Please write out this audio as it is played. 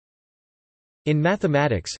In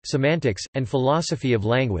mathematics, semantics, and philosophy of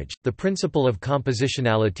language, the principle of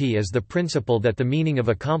compositionality is the principle that the meaning of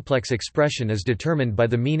a complex expression is determined by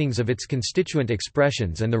the meanings of its constituent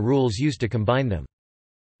expressions and the rules used to combine them.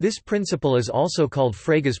 This principle is also called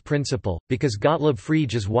Frege's principle, because Gottlob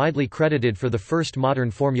Frege is widely credited for the first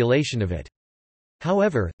modern formulation of it.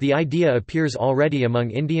 However, the idea appears already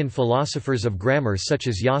among Indian philosophers of grammar such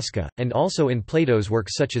as Yaska, and also in Plato's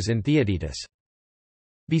works such as in Theaetetus.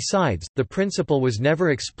 Besides, the principle was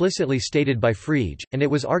never explicitly stated by Frege, and it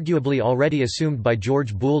was arguably already assumed by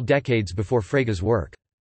George Boole decades before Frege's work.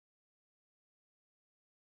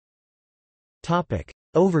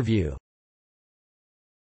 Overview.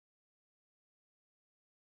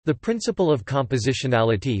 The principle of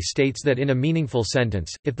compositionality states that in a meaningful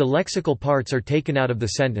sentence, if the lexical parts are taken out of the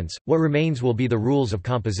sentence, what remains will be the rules of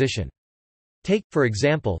composition. Take, for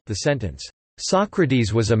example, the sentence,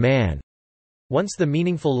 "Socrates was a man." Once the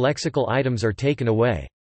meaningful lexical items are taken away,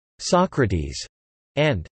 Socrates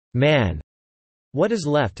and man, what is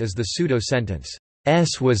left is the pseudo-sentence,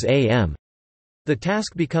 S was am. The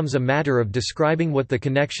task becomes a matter of describing what the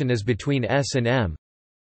connection is between S and M.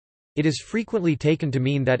 It is frequently taken to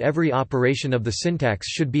mean that every operation of the syntax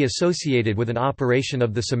should be associated with an operation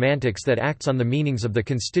of the semantics that acts on the meanings of the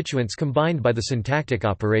constituents combined by the syntactic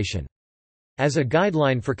operation. As a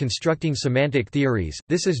guideline for constructing semantic theories,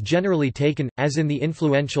 this is generally taken, as in the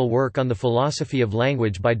influential work on the philosophy of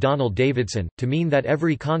language by Donald Davidson, to mean that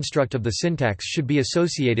every construct of the syntax should be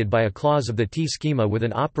associated by a clause of the T-schema with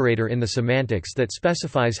an operator in the semantics that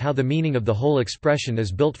specifies how the meaning of the whole expression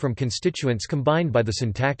is built from constituents combined by the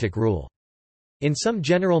syntactic rule. In some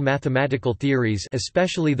general mathematical theories,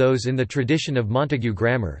 especially those in the tradition of Montague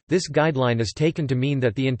grammar, this guideline is taken to mean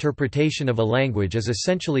that the interpretation of a language is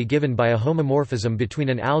essentially given by a homomorphism between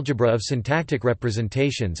an algebra of syntactic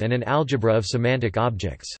representations and an algebra of semantic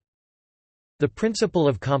objects. The principle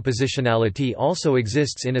of compositionality also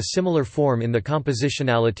exists in a similar form in the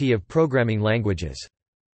compositionality of programming languages.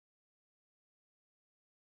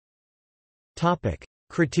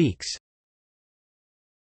 Critiques.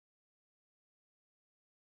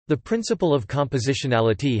 The principle of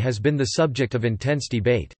compositionality has been the subject of intense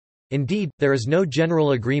debate. Indeed, there is no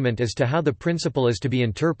general agreement as to how the principle is to be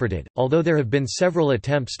interpreted, although there have been several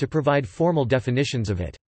attempts to provide formal definitions of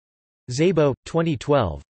it. Szabo,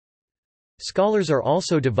 2012. Scholars are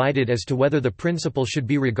also divided as to whether the principle should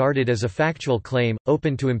be regarded as a factual claim,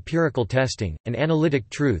 open to empirical testing, an analytic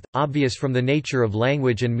truth, obvious from the nature of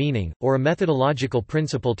language and meaning, or a methodological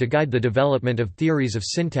principle to guide the development of theories of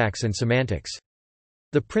syntax and semantics.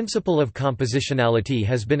 The principle of compositionality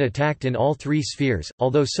has been attacked in all three spheres,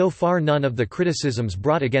 although so far none of the criticisms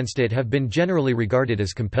brought against it have been generally regarded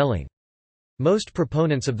as compelling. Most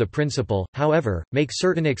proponents of the principle, however, make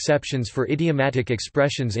certain exceptions for idiomatic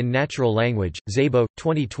expressions in natural language. Szabo,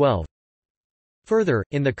 2012. Further,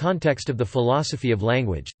 in the context of the philosophy of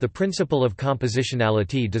language, the principle of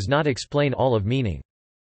compositionality does not explain all of meaning.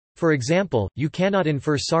 For example, you cannot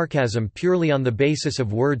infer sarcasm purely on the basis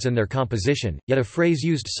of words and their composition, yet a phrase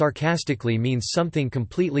used sarcastically means something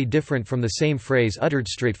completely different from the same phrase uttered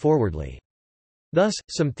straightforwardly. Thus,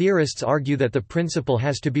 some theorists argue that the principle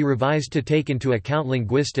has to be revised to take into account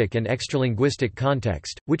linguistic and extralinguistic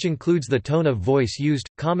context, which includes the tone of voice used,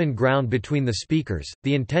 common ground between the speakers,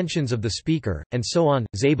 the intentions of the speaker, and so on.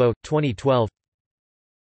 Szabo, 2012.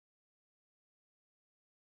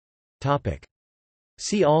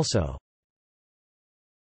 See also: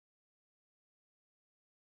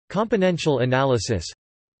 componential analysis,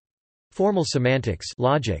 formal semantics,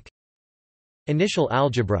 logic, initial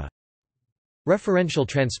algebra, referential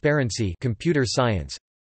transparency, computer science,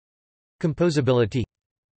 composability.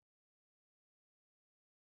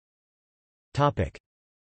 Topic: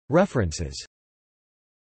 References.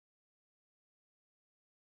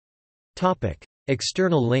 Topic: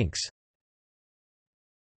 External links.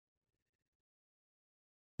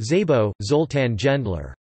 Szabo, Zoltán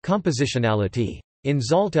Gendler. Compositionality. In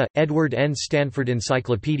Zalta, Edward N. Stanford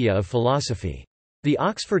Encyclopedia of Philosophy. The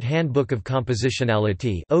Oxford Handbook of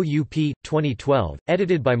Compositionality OUP, 2012,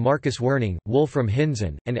 edited by Marcus Werning, Wolfram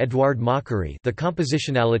Hinzen, and Eduard Mockery. The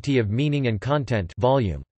Compositionality of Meaning and Content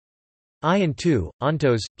Volume I and II,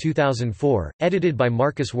 Ontos, 2004, edited by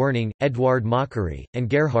Marcus Werning, Eduard Mockery, and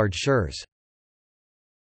Gerhard Schurz.